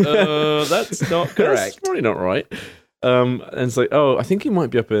was like, that's not that's correct. probably not right. And it's like, oh, I think he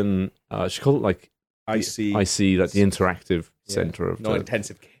might be up in, she called it like, I see, like the interactive centre of not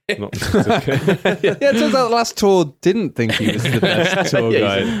intensive care. not intensive care. Yeah, it turns out the last tour didn't think he was the best tour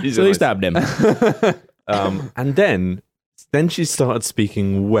guide. So they stabbed him. And then she started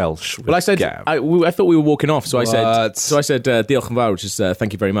speaking Welsh. Well, I said, Gav. I thought we were walking off, so I What? said, diolch yn fawr, which is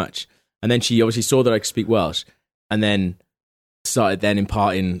thank you very much. And then she obviously saw that I could speak Welsh, and then started then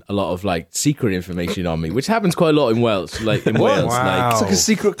imparting a lot of like secret information on me, which happens quite a lot in Welsh, like in Wales. Wow. Like, It's like a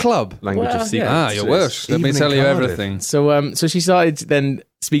secret club. Language of secrets. Ah, you're Welsh. Let me Even tell in you Cardiff. everything. so she started then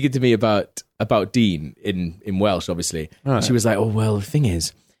speaking to me about Dean in Welsh, obviously. Right. She was like, oh, well, the thing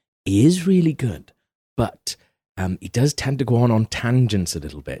is, he is really good, but he does tend to go on tangents a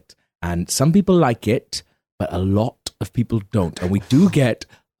little bit. And some people like it, but a lot of people don't. And we do get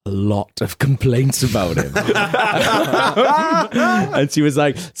a lot of complaints about him. And she was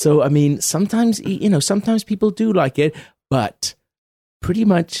like, so, I mean, sometimes people do like it, but pretty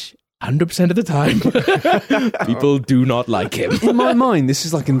much 100% of the time, people do not like him. In my mind, this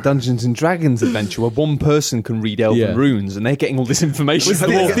is like in Dungeons and Dragons adventure where one person can read elven runes and they're getting all this information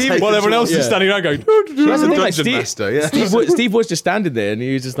while everyone else is standing around going, That's the thing, like, Dungeon master, yeah. Steve was just standing there and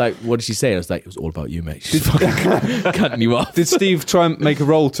he was just like, what did she say? I was like, it was all about you, mate. She's fucking cutting you off. Did Steve try and make a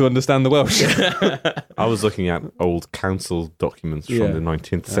roll to understand the Welsh? I was looking at old council documents from the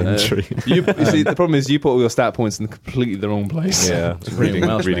 19th century. You see, the problem is you put all your stat points in completely the wrong place. Yeah, Reading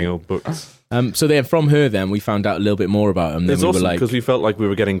Welsh, reading mate. old books. So then from her, then we found out a little bit more about him. Then It's we awesome were like, because we felt like we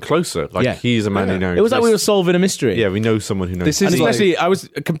were getting closer. Like he's a man who knows. it was like we were solving a mystery. Yeah, we know someone who knows. This And is especially, I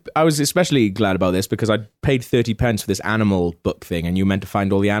was especially glad about this because I paid 30 pence for this animal book thing, and you meant to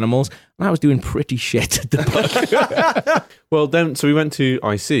find all the animals, and I was doing pretty shit at the book. Well, then so we went to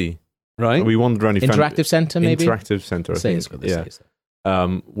IC. right. We wandered around. Interactive Centre, maybe. Interactive Centre. I Say think. it's got this.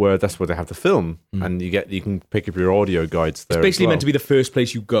 Yeah. Where that's where they have the film, and you can pick up your audio guides there. It's basically meant to be the first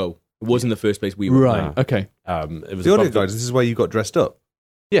place you go. It wasn't the first place we were. Right. Okay. It was The audio above guides, this is where you got dressed up.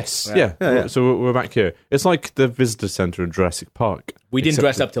 Yes. Yeah. Yeah. So we're back here. It's like the visitor centre in Jurassic Park. We didn't Except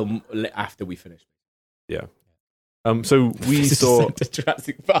dress that- up till after we finished. Yeah. So we saw.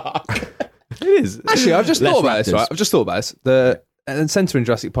 Jurassic Park. It is. Actually, I've just Less thought about this, raptors. right? I've just thought about this. The centre in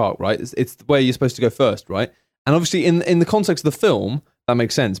Jurassic Park, right? It's where you're supposed to go first, right? And obviously, in the context of the film, that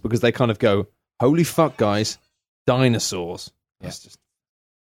makes sense because they kind of go, holy fuck, guys, dinosaurs. That's just.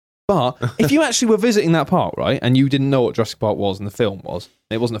 But if you actually were visiting that park, right, and you didn't know what Jurassic Park was and the film was,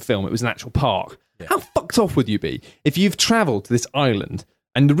 it wasn't a film, it was an actual park, how fucked off would you be if you've travelled to this island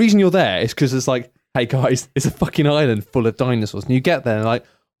and the reason you're there is because it's like, hey guys, it's a fucking island full of dinosaurs. And you get there and like,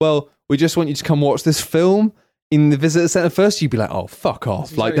 well, we just want you to come watch this film in the visitor centre first. You'd be like, oh, fuck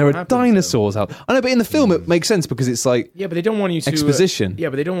off. Like, there are dinosaurs out. I know, but in the film it makes sense because it's like but they don't want you to exposition.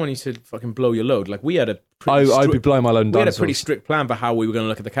 But they don't want you to fucking blow your load. Like, we had a I'd be blowing my load on We had a dinosaurs. pretty strict plan for how we were going to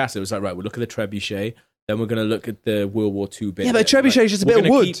look at the castle. It was like, right, we'll look at the trebuchet, then we're going to look at the World War II bit. Yeah, but trebuchet is just a bit of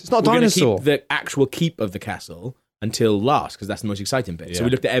wood. It's not a dinosaur. Keep the actual keep of the castle until last, because that's the most exciting bit. So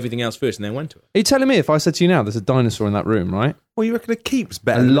we looked at everything else first and then went to it. Are you telling me if I said to you now there's a dinosaur in that room, right? Well, you reckon it keeps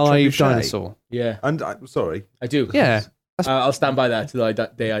better A than live trebuchet? dinosaur. Yeah. And I'm sorry. I do. Yeah. I'll stand by that till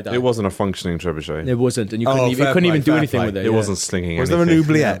the day I die. It wasn't a functioning trebuchet. It wasn't, and you couldn't even do anything with it. It wasn't slinging Was anything. there an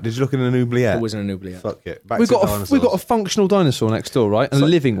oubliette? Did you look in an oubliette? It wasn't an oubliette. Fuck it. Back We've to got dinosaurs. a functional dinosaur next door, right? And a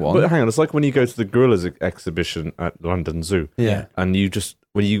living one. But hang on, it's like when you go to the gorillas exhibition at London Zoo. Yeah. And you just,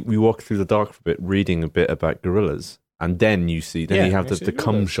 when you walk through the dark for a bit, reading a bit about gorillas, and then you see, then you have the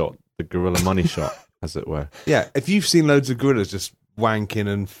cum shot, the gorilla money shot, as it were. Yeah, if you've seen loads of gorillas just wanking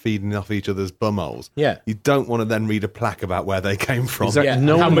and feeding off each other's bumholes, you don't want to then read a plaque about where they came from. Exactly. Yeah,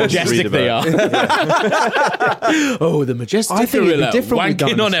 No how one wants to majestic read they are. Oh, the majestic I think it'd be gorilla. different with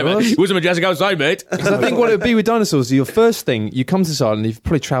Wanking on ever. dinosaurs. It wasn't majestic outside, mate. Because I think what it would be with dinosaurs, your first thing, you come to this island, you've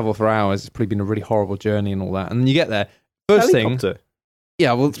probably travelled for hours, it's probably been a really horrible journey and all that, and then you get there, first Helicopter. thing...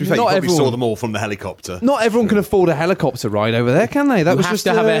 Yeah, well, To be fair, you not probably saw everyone, them all from the helicopter. not everyone can afford a helicopter ride over there, can they? That You was have just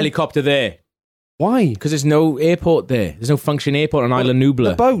to have a helicopter there Why? because there's no airport there. There's no functioning airport on Island The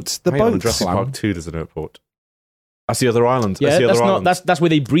Nubla. boat, the Hang on, boat. Jurassic Park 2, there's an airport. That's the other island. Yeah, that's the that's other not. island. That's where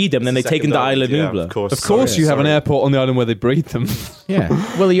they breed them. Then they It's the take them to second Island island, Nubla. Of course, Of course, you have an airport on the island where they breed them. Yeah.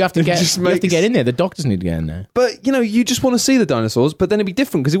 Well, you have to get. just You have to makes- get in there. The doctors need to get in there. But, you know, you just want to see the dinosaurs, but then it'd be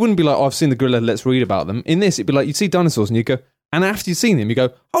different because it wouldn't be like, oh, I've seen the gorilla, let's read about them. In this, it'd be like, you'd see dinosaurs and you'd go, and after you've seen them, you go,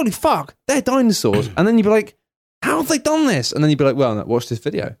 holy fuck, they're dinosaurs. And then you'd be like, how have they done this? And then you'd be like, well, no, watch this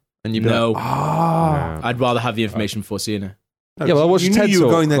video. And you'd be No. like, ah. I'd rather have the information before seeing it. Yeah, well, I watched you a knew TED you were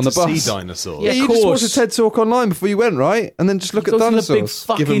talk going there on to the bus. see dinosaurs. Yeah, of you just course. watched a TED talk online before you went, right? And then just look at Go to the dinosaurs.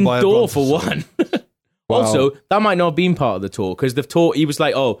 big given fucking by a door for brontosaurus. one. Also, that might not have been part of the tour because the tour. He was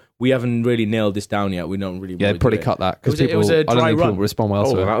like, "Oh, we haven't really nailed this down yet. We don't really." Yeah, want to probably do it." cut that It because was a- it people, was a I don't dry think run. people respond well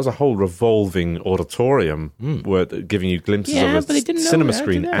Oh, to it. that was a whole revolving auditorium where giving you glimpses Yeah, of but a they didn't know cinema that,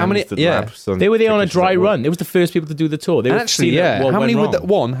 screen did they? and How many- the yeah. labs and They were there on a pictures dry that were- run. They was the first people to do the tour. They And were actually, seeing yeah. what How went many wrong. with that?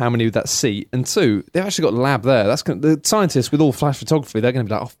 One, how many with that seat? And two, they've actually got a lab there. That's the scientists with all flash photography. They're going to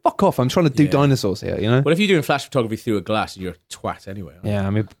be like, oh fuck off! I'm trying to do dinosaurs here. You know? Well, if you're doing flash photography through a glass, you're a twat anyway. aren't you? Yeah, I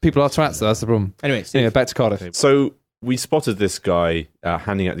mean, people are twats. Though, that's the problem. Anyway, Anyway, back to Cardiff. So we spotted this guy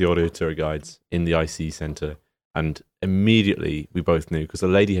handing out the audio tour guides in the IC centre, and immediately we both knew because the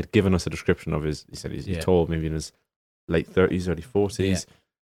lady had given us a description of his. He said he's tall, maybe in his late 30s, early 40s,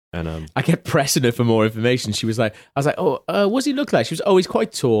 and I kept pressing her for more information. She was like, I was like, oh, what does he look like? She was, oh, he's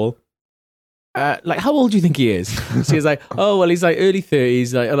quite tall. Like, how old do you think he is? She was like, oh, well, he's like early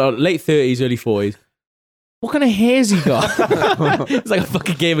 30s, like late 30s, early 40s. What kind of hair's he got? It's like a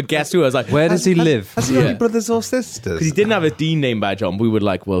fucking game of Guess Who. I was like, Where does he live? Has he got any brothers or sisters? because he didn't have a Dean name badge on. We were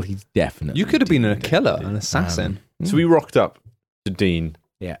like, well, he's definitely. You could have been a killer, an assassin. so we rocked up to Dean.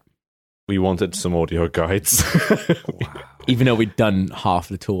 Yeah. We wanted some audio guides, Even though we'd done half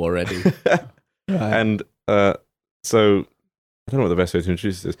the tour already. and so I don't know what the best way to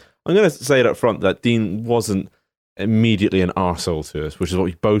introduce this is. I'm going to say it up front that Dean wasn't immediately an arsehole to us, which is what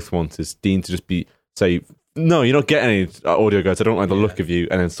we both want, is Dean to just say, no, you're not getting any audio guides. I don't like the look of you,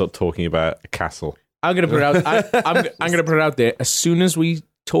 and then start talking about a castle. I'm gonna put it out. I'm gonna put it out there. As soon as we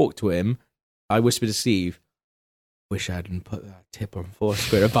talk to him, I whisper to Steve, "Wish I hadn't put that tip on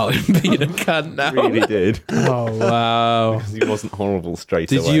Foursquare about him being a cunt now." Really did. Oh wow! Because he wasn't horrible straight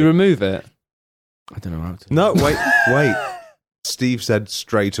Did away. you remove it? I don't know how to. No, wait. Steve said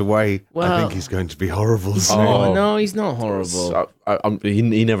straight away, I Well- think he's going to be horrible soon. Oh no, he's not horrible. So,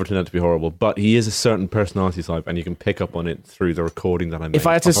 he never turned out to be horrible, but he is a certain personality type, and you can pick up on it through the recording that I made. If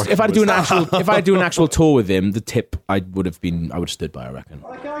I had to do an actual tour with him, the tip I would have stood by. I reckon.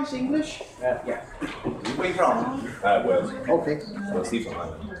 Hi guys, English? Yeah. Where are you from? Wales. Okay. Well, Steve's from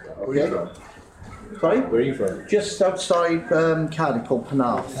Ireland. Okay. Sorry? Where are you from? Just outside Cardiff called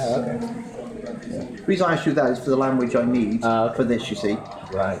Penarth. The reason I asked you that is for the language I need for this, you see.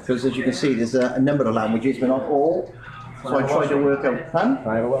 Right. Because as you can see, there's a number of languages, but not all. So I tried to work out. Can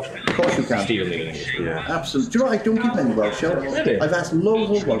I have a Welsh? Of course you can. Steve will need English. Yeah. Absolutely. Do you know what? I don't give many Welsh. Really? I've asked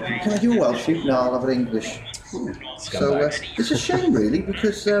loads of Welsh. Can I do a Welsh? No, I'll have it English. So it's a shame, really,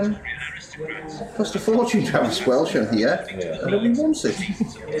 because it cost a fortune to have a Welsh on here, and nobody wants it.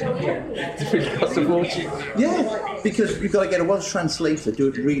 It costs a fortune. Yeah, because you've got to get a Welsh translator, do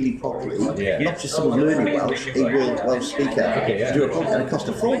it really properly, not just someone learning Welsh, a real Welsh speaker, to do it properly, and it costs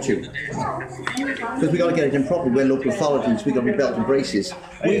a fortune. Because we've got to get it done properly, we're local authorities, we've got to be belt and braces.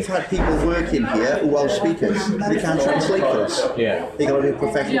 We've had people working here who are Welsh speakers, they can't translate for us. They've got to be a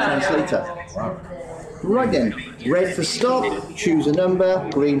professional translator. Right then, red for stop, choose a number,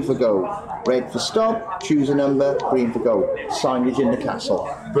 green for go. Red for stop, choose a number, green for go. Signage in the castle.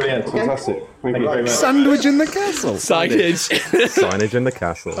 Brilliant, okay? Fantastic. Thank you very much. Sandwich in the castle. Signage. Signage in the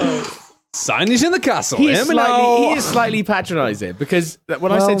castle. Signage in the castle. He is slightly patronising because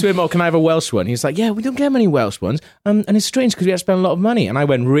when I said to him, "Oh, can I have a Welsh one?" He's like, "Yeah, we don't get many Welsh ones, and it's strange because we have to spend a lot of money." And I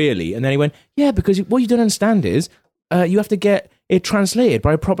went, "Really?" And then he went, "Yeah, because what you don't understand is you have to get it translated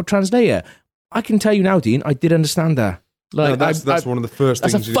by a proper translator." I can tell you now, Dean, I did understand that. Like, no, that's one of the first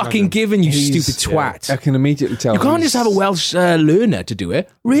things. That's a fucking given, you stupid twat. I can immediately tell. You can't just have a Welsh learner to do it,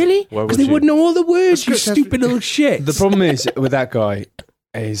 really? Because they wouldn't know all the words. You stupid little shit. The problem is with that guy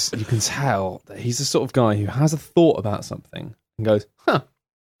is you can tell that he's the sort of guy who has a thought about something and goes, "Huh,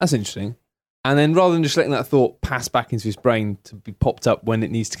 that's interesting," and then rather than just letting that thought pass back into his brain to be popped up when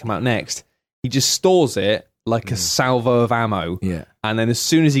it needs to come out next, he just stores it like a salvo of ammo. Yeah. And then as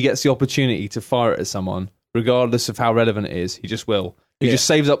soon as he gets the opportunity to fire it at someone, regardless of how relevant it is, he just will. He just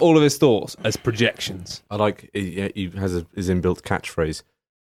saves up all of his thoughts as projections. I like he has his inbuilt catchphrase: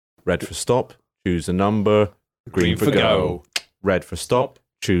 red for stop, choose a number, green for go. Red for stop,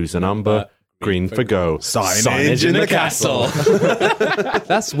 choose a number, green for go. Signage in the castle.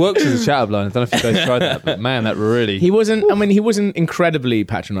 That's worked as a chat line. I don't know if you guys tried that, but man, that really... He wasn't incredibly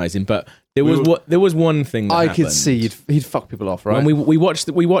patronising, but there was one thing that I happened. could see he'd fuck people off, right? When we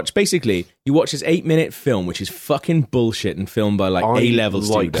watched basically, you watch this 8-minute film, which is fucking bullshit and filmed by like A-level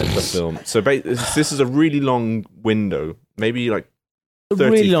liked students. the film. So this is a really long window, maybe like 30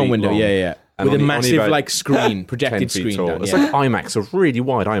 a really long feet window, long. yeah. And With a only massive about like screen, 10 projected feet screen. tall. Down, It's like IMAX, a really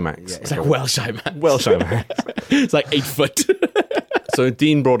wide IMAX. it's like Welsh IMAX. Welsh IMAX. It's like 8 foot. So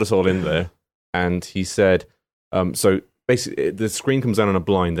Dean brought us all in there, and he said, so basically the screen comes down on a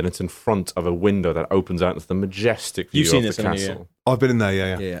blind, and it's in front of a window that opens out into the majestic view You've seen of this, the haven't you? castle. I've been in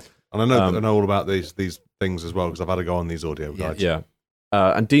there, yeah. And I know all about these things as well because I've had to go on these audio guides. Yeah.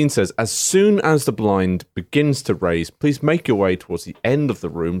 And Dean says, as soon as the blind begins to raise, please make your way towards the end of the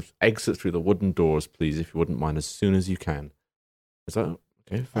room. Exit through the wooden doors, please, if you wouldn't mind, as soon as you can. Is that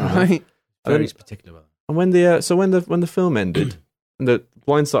okay? Fair enough. Very particular about that. And when the film ended, and the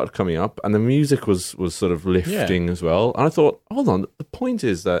blind started coming up, and the music was sort of lifting as well. And I thought, hold on, the point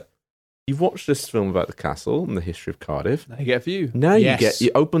is that you've watched this film about the castle and the history of Cardiff. Now you get a view. Now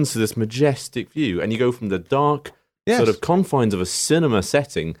it opens to this majestic view, and you go from the dark sort of confines of a cinema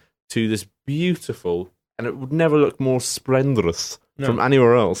setting to this beautiful, and it would never look more splendorous from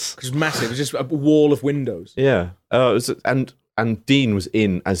anywhere else. It's massive. It's just a wall of windows. Yeah. And Dean was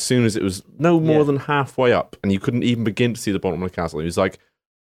in as soon as it was no more than halfway up, and you couldn't even begin to see the bottom of the castle. He was like,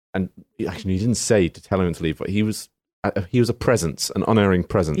 and actually, he didn't say to tell him to leave, but he was a presence, an unerring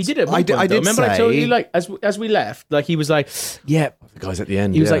presence. He did it. I did remember say, I told you, like, as we left, like, he was like, yeah. The guys at the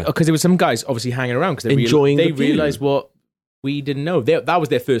end. He was like, because there were some guys obviously hanging around because they enjoying the view. realized what we didn't know. That was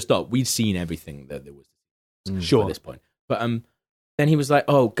their first stop. We'd seen everything that there was. Sure. At this point. But then he was like,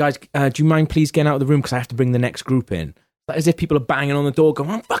 oh, guys, do you mind please getting out of the room because I have to bring the next group in. Like, as if people are banging on the door going,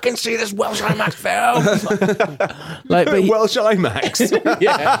 I fucking see this Welsh IMAX film. Welsh IMAX.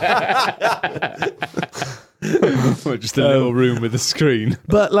 Just a little room with a screen.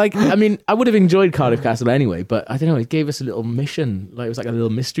 But like, I mean, I would have enjoyed Cardiff Castle anyway, but I don't know, it gave us a little mission. Like, it was like a little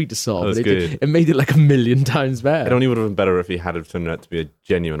mystery to solve. That's good. It made it like 1,000,000 times better. It only would have been better if he had turned out to be a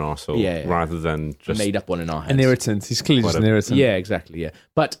genuine arsehole rather than just made up one in our heads. An irritant. He's clearly just an irritant. Yeah, exactly, yeah.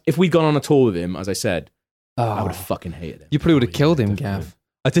 But if we'd gone on a tour with him, as I said, I would have fucking hated him. You probably would have killed him, Gav.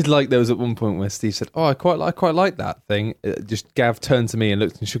 I did like there was at one point where Steve said, "Oh, I quite like that thing." Just Gav turned to me and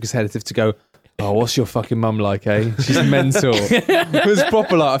looked and shook his head as if to go, "Oh, what's your fucking mum like, eh? She's mental." It was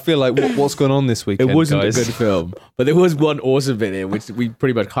proper. Like, I feel like what's going on this weekend? It wasn't guys? a good film, but there was one awesome bit in which we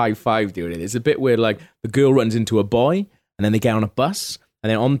pretty much high-fived doing it. It's a bit where like the girl runs into a boy, and then they get on a bus, and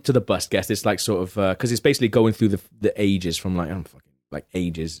then onto the bus gets this like sort of because it's basically going through the ages from like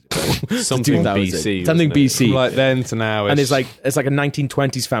ages. Something BC. Something BC. From like then to now. And it's like a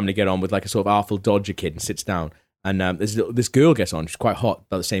 1920s family get on with like a sort of Artful Dodger kid and sits down. And this girl gets on. She's quite hot,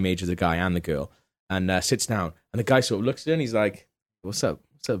 about the same age as the guy and the girl. And sits down. And the guy sort of looks at her and he's like, what's up?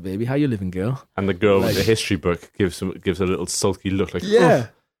 What's up, baby? How you living, girl? And the girl with the history book gives a little sulky look like, yeah.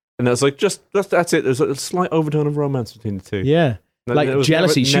 And it was like, that's it. There's a slight overtone of romance between the two. Yeah. Like it was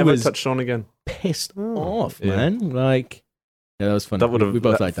jealousy, never, she was touched on again. pissed off, man. Like, yeah, that was fun. That would have we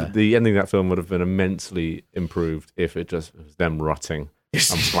both liked that. The ending of that film would have been immensely improved if it was them rutting.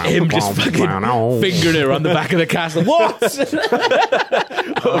 Him just fucking fingering her on the back of the castle. What?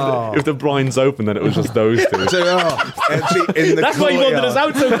 If the blinds open, then it was just those two. That's why he wanted us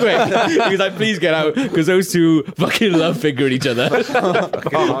out so quick. He was like, please get out, because those two fucking love fingering each other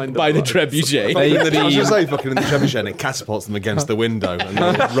by the trebuchet. I was just say fucking in the trebuchet and it catapults them against the window and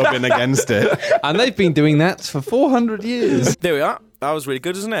they're rubbing against it. And they've been doing that for 400 years. There we are. That was really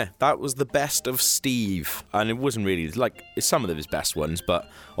good, isn't it? That was the best of Steve. And it wasn't really, like, it's some of his best ones, but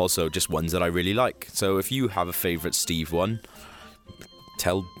also just ones that I really like. So if you have a favourite Steve one,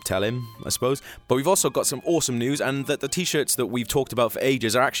 tell him, I suppose. But we've also got some awesome news, and that the t-shirts that we've talked about for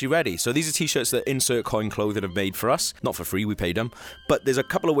ages are actually ready. So these are t-shirts that Insert Coin Clothing have made for us. Not for free, we paid them. But there's a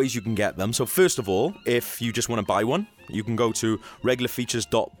couple of ways you can get them. So first of all, if you just want to buy one, you can go to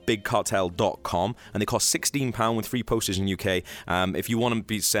regularfeatures.bigcartel.com, and they cost £16 with free postage in the UK. If you want to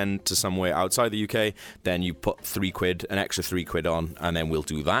be sent to somewhere outside the UK, then you put £3, an extra £3 on, and then we'll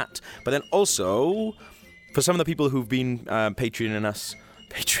do that. But then also, for some of the people who've been Patreoning us,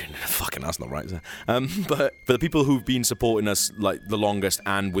 fucking that's not right, is it? But for the people who've been supporting us like the longest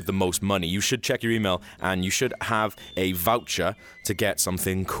and with the most money, you should check your email and you should have a voucher to get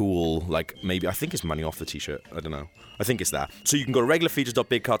something cool, like maybe, I think it's money off the t-shirt, I don't know. I think it's that. So you can go to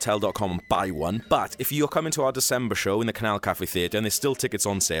regularfeatures.bigcartel.com and buy one. But if you're coming to our December show in the Canal Cafe Theatre and there's still tickets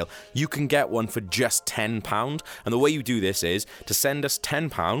on sale, you can get one for just £10. And the way you do this is to send us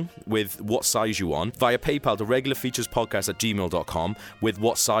 £10 with what size you want via PayPal to regularfeaturespodcast@gmail.com with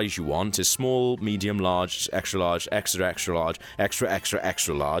what size you want. It's small, medium, large, extra large, extra, extra large, extra, extra,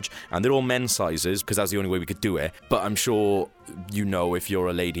 extra large. And they're all men's sizes because that's the only way we could do it. But I'm sure you know, if you're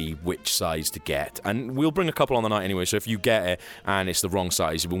a lady, which size to get. And we'll bring a couple on the night anyway, so if you get it and it's the wrong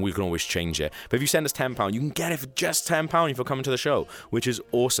size, we can always change it. But if you send us £10, you can get it for just £10 if you're coming to the show, which is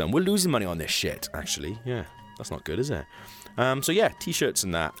awesome. We're losing money on this shit, actually. Yeah, that's not good, is it? So yeah, t-shirts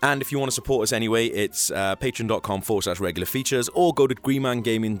and that. And if you want to support us anyway, it's patreon.com/regularfeatures, or go to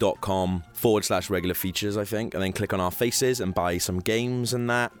greenmangaming.com/regularfeatures, I think, and then click on our faces and buy some games and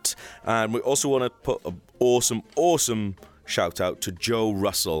that. And we also want to put an awesome shout out to Joe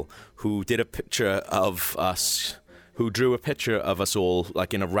Russell, who did a picture of us, who drew a picture of us all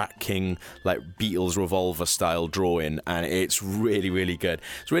like in a Rat King, like Beatles Revolver style drawing, and it's really, really good.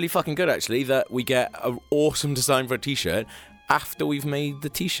 It's really fucking good, actually, that we get an awesome design for a t-shirt after we've made the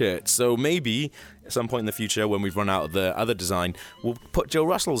t-shirt. So maybe at some point in the future, when we've run out of the other design, we'll put Joe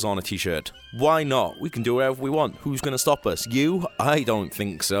Russell's on a t-shirt. Why not? We can do whatever we want. Who's going to stop us? You? I don't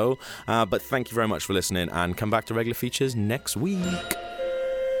think so. But thank you very much for listening, and come back to Regular Features next week.